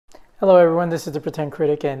Hello everyone, this is the Pretend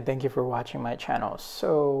Critic and thank you for watching my channel.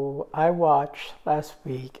 So I watched last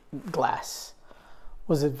week Glass.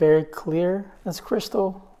 Was it very clear as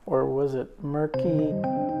crystal or was it murky?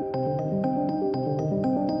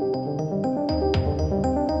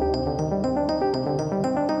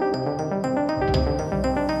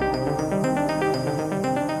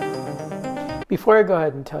 Before I go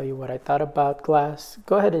ahead and tell you what I thought about Glass,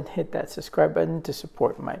 go ahead and hit that subscribe button to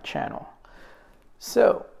support my channel.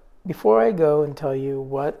 So before I go and tell you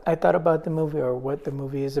what I thought about the movie or what the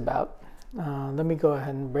movie is about, let me go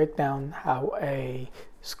ahead and break down how I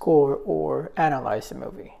score or analyze the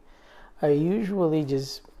movie. I usually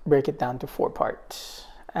just break it down to 4 parts: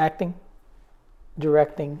 acting,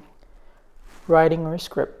 directing, writing or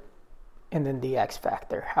script, and then the X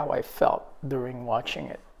factor, how I felt during watching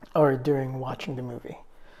it or during watching the movie.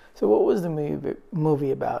 So what was the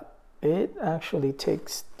movie about? It actually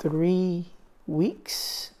takes 3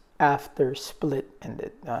 weeks after Split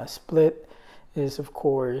ended. Split is, of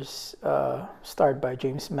course, starred by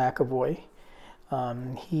James McAvoy.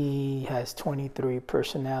 He has 23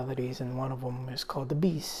 personalities, and one of them is called the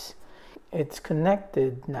Beast. It's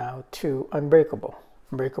connected now to Unbreakable.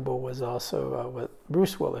 Unbreakable was also with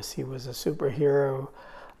Bruce Willis. He was a superhero.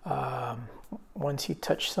 Once he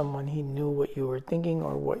touched someone, he knew what you were thinking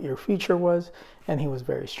or what your future was, and he was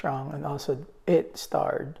very strong. And also, it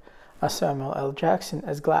starred Samuel L. Jackson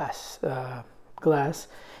as Glass. Glass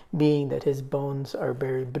being that his bones are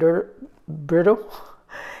very brittle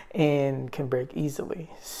and can break easily.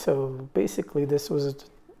 So basically, this was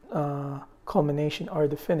a culmination or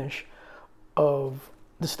the finish of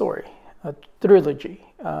the story, a trilogy,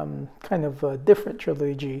 kind of a different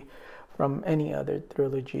trilogy from any other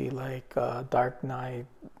trilogy like Dark Knight,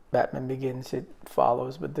 Batman Begins. It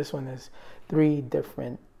follows, but this one is three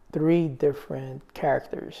different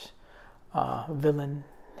characters, villain,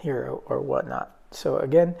 hero, or whatnot. So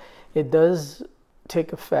again, it does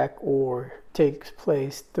take effect or takes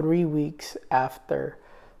place 3 weeks after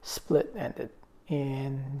Split ended.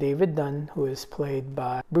 And David Dunn, who is played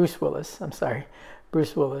by Bruce Willis,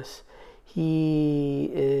 he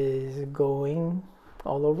is going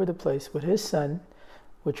all over the place with his son,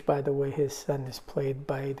 which, by the way, his son is played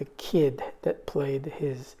by the kid that played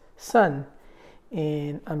his son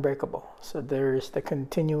in Unbreakable. So there's the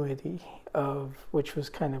continuity of, which was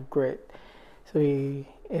kind of great. So he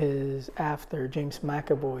is after James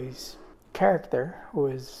McAvoy's character, who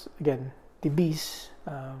is, again, the Beast,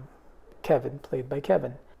 Kevin, played by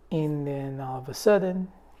Kevin. And then all of a sudden,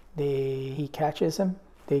 he catches him,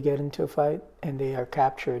 they get into a fight, and they are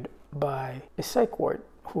captured by a psych ward,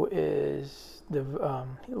 who is the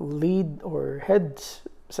lead or head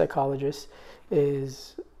psychologist,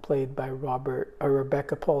 is played by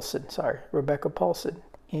Rebecca Paulson.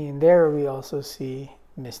 And there we also see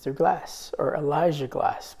Mr. Glass, or Elijah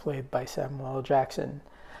Glass, played by Samuel L. Jackson.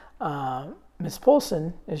 Miss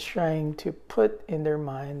Paulson is trying to put in their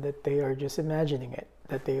mind that they are just imagining it,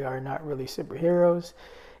 that they are not really superheroes.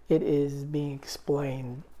 It is being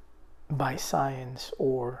explained by science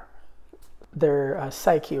or their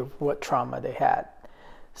psyche of what trauma they had.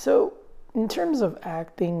 So in terms of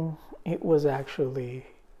acting, it was actually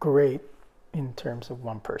great in terms of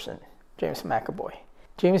one person, James McAvoy.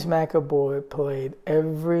 James McAvoy played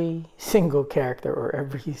every single character or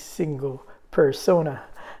every single persona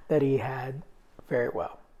that he had very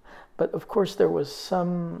well. But of course, there was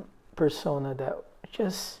some persona that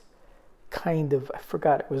just kind of, I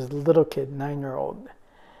forgot, it was a little kid, 9-year-old,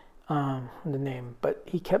 the name, but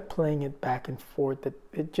he kept playing it back and forth. That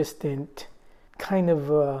it just didn't, kind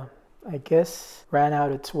of, I guess, ran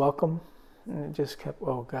out its welcome. And it just kept,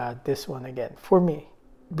 oh God, this one again. For me,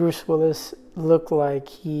 Bruce Willis looked like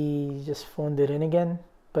he just phoned it in again.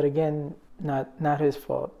 But again, not his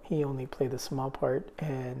fault. He only played a small part.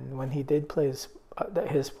 And when he did play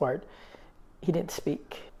his part, he didn't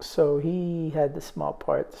speak. So he had the small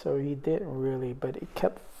part. So he didn't really, but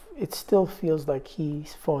it still feels like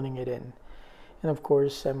he's phoning it in. And of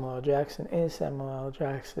course, Samuel L. Jackson is Samuel L.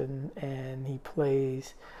 Jackson, and he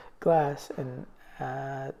plays Glass. And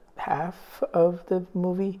at half of the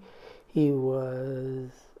movie, he was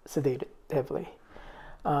sedated heavily.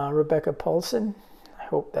 Rebecca Paulson, I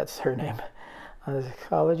hope that's her name, the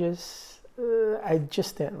psychologist, I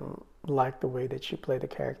just didn't like the way that she played the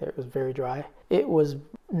character. It was very dry. It was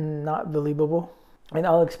not believable. And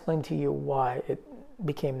I'll explain to you why it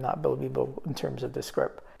became not believable in terms of the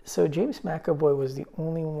script. So James McAvoy was the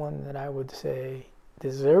only one that I would say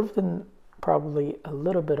deserved probably a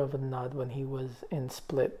little bit of a nod when he was in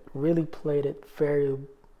Split. Really played it very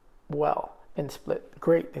well in Split.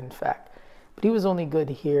 Great, in fact. But he was only good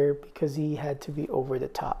here because he had to be over the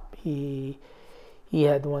top. He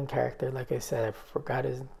had one character, like I said, I forgot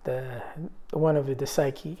one of the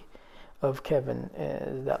psyche of Kevin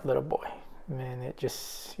is that little boy. And it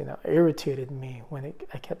just, irritated me when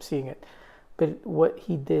I kept seeing it. But what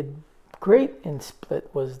he did great in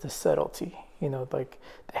Split was the subtlety, like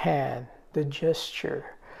the hand, the gesture.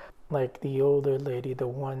 Like the older lady, the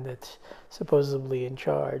one that's supposedly in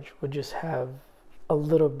charge, would just have a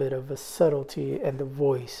little bit of a subtlety, and the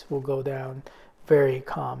voice will go down very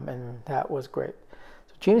calm, and that was great.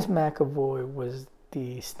 So James McAvoy was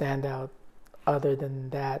the standout. Other than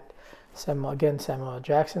that, Samuel L.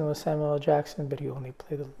 Jackson was Samuel L. Jackson, but he only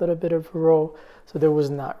played a little bit of a role, so there was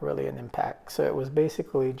not really an impact. So it was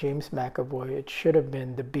basically James McAvoy. It should have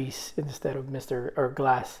been the Beast instead of Mr. or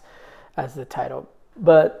Glass as the title,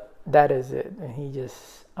 but that is it, and he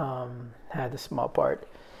just had a small part.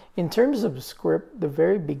 In terms of script, the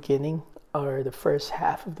very beginning or the first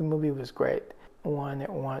half of the movie was great. When it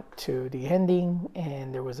went to the ending,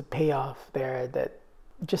 and there was a payoff there that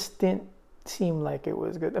just didn't seem like it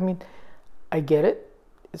was good. I mean, I get it,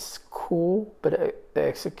 it's cool, but the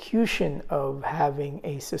execution of having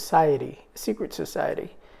a secret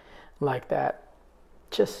society like that,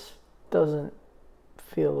 just doesn't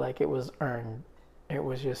feel like it was earned. It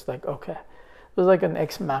was just like, okay. It was like an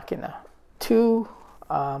ex machina. Two,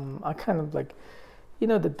 I kind of like,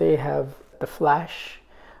 that they have the flash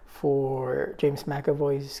for James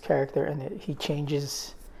McAvoy's character, and he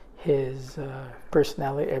changes his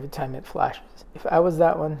personality every time it flashes. If I was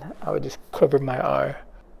that one, I would just cover my eye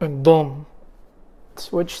and boom,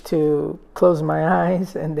 switch to close my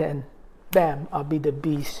eyes, and then bam, I'll be the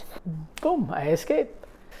Beast. Boom, I escape.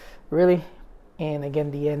 Really? And again,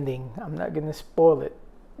 the ending, I'm not going to spoil it,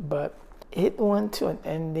 but it went to an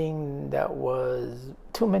ending that was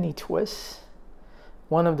too many twists.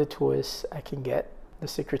 One of the twists I can get, the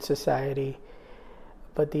secret society,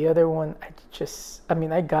 but the other one,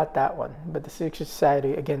 I got that one, but the secret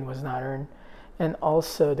society, again, was not earned. And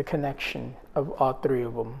also the connection of all three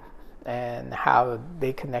of them and how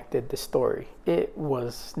they connected the story. It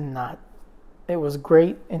was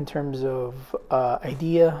great in terms of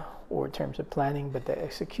idea, or in terms of planning, but the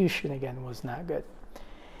execution, again, was not good.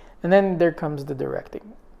 And then there comes the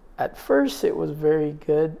directing. At first, it was very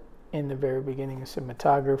good in the very beginning of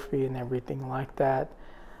cinematography and everything like that.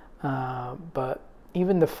 But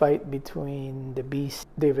even the fight between the Beast,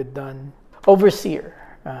 David Dunn, Overseer,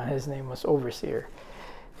 his name was Overseer,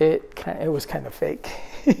 it was kind of fake.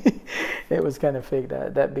 It was kind of fake.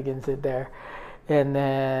 That begins it there. And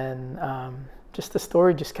then just the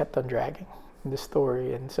story just kept on dragging. The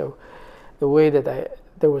story, and so the way that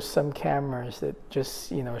there was some cameras that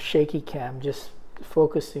just shaky cam, just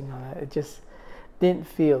focusing on it just didn't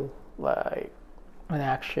feel like an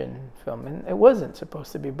action film, and it wasn't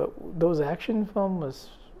supposed to be, but those action films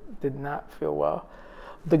did not feel well.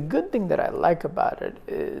 The good thing that I like about it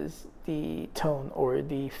is the tone or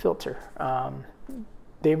the filter.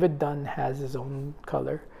 David Dunn has his own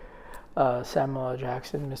color, Samuel L.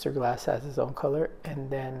 Jackson, Mr. Glass, has his own color, and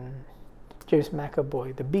then James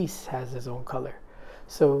McAvoy, the Beast, has his own color.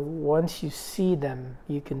 So once you see them,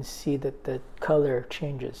 you can see that the color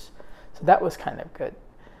changes. So that was kind of good.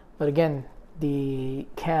 But again, the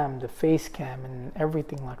face cam and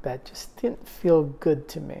everything like that just didn't feel good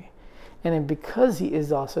to me. And then because he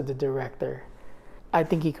is also the director, I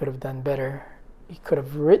think he could have done better. He could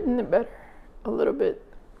have written it better a little bit,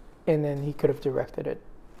 and then he could have directed it.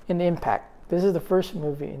 And the impact. This is the first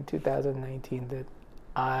movie in 2019 that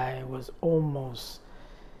I was almost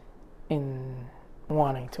in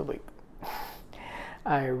wanting to leave.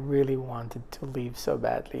 I really wanted to leave so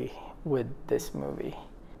badly with this movie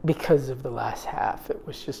because of the last half. It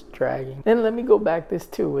was just dragging. Then let me go back this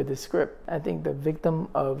too with the script. I think the victim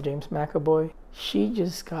of James McAvoy, she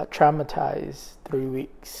just got traumatized 3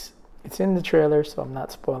 weeks. It's in the trailer, so I'm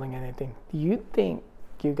not spoiling anything. Do you think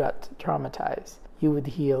you got traumatized, you would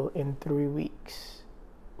heal in 3 weeks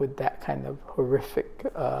with that kind of horrific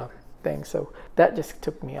thing? So that just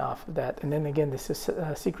took me off of that. And then again, this is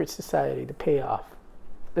secret society, the payoff,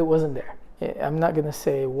 it wasn't there. I'm not going to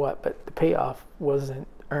say what, but the payoff wasn't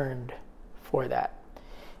earned for that.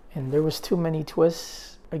 And there was too many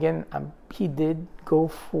twists. Again, he did go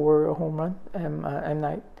for a home run. M.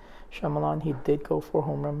 Night Shyamalan, he did go for a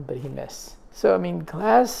home run, but he missed. So, I mean,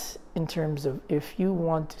 Glass, in terms of if you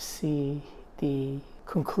want to see the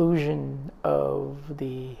conclusion of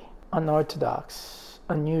the unorthodox,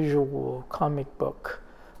 unusual comic book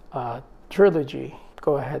trilogy,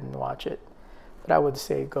 go ahead and watch it. But I would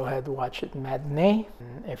say go ahead and watch it matinee.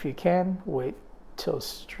 And if you can, wait till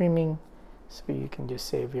streaming so you can just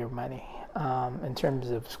save your money. In terms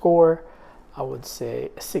of score, I would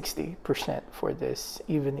say 60% for this,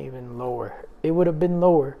 even lower. It would have been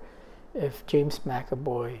lower if James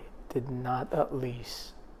McAvoy did not at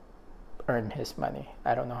least earn his money.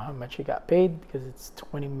 I don't know how much he got paid because it's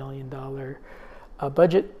 $20 million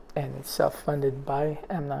budget and it's self-funded by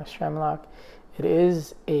M. Night Shyamalan. It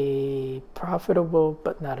is a profitable,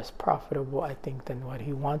 but not as profitable, I think, than what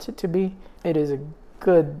he wants it to be. It is a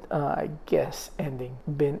good, I guess, ending,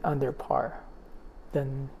 been under par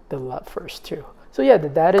than the first two. So yeah,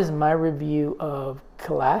 that is my review of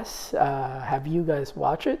Glass. Have you guys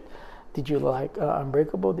watched it? Did you like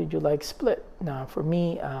Unbreakable? Did you like Split? Now, for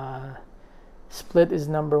me, Split is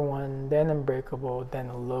number one, then Unbreakable, then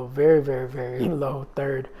a low, very, very, very low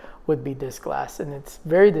third would be this Glass. And it's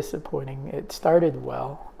very disappointing. It started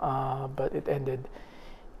well, but it ended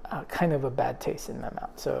kind of a bad taste in my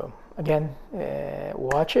mouth. So again,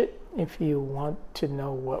 watch it if you want to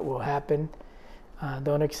know what will happen.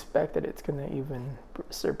 Don't expect that it's going to even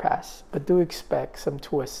surpass, but do expect some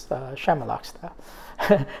twists, Shyamalan style.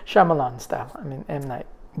 Shyamalan style, I mean M. Night.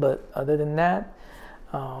 But other than that,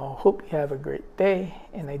 hope you have a great day,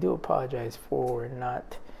 and I do apologize for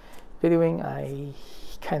not videoing. I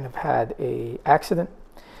kind of had a accident,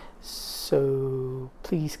 so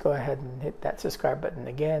please go ahead and hit that subscribe button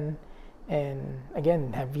again. And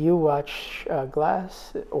again, have you watched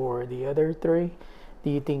Glass or the other three? Do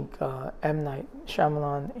you think M. Night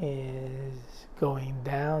Shyamalan is going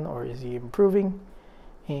down or is he improving?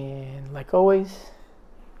 And like always,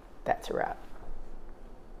 that's a wrap.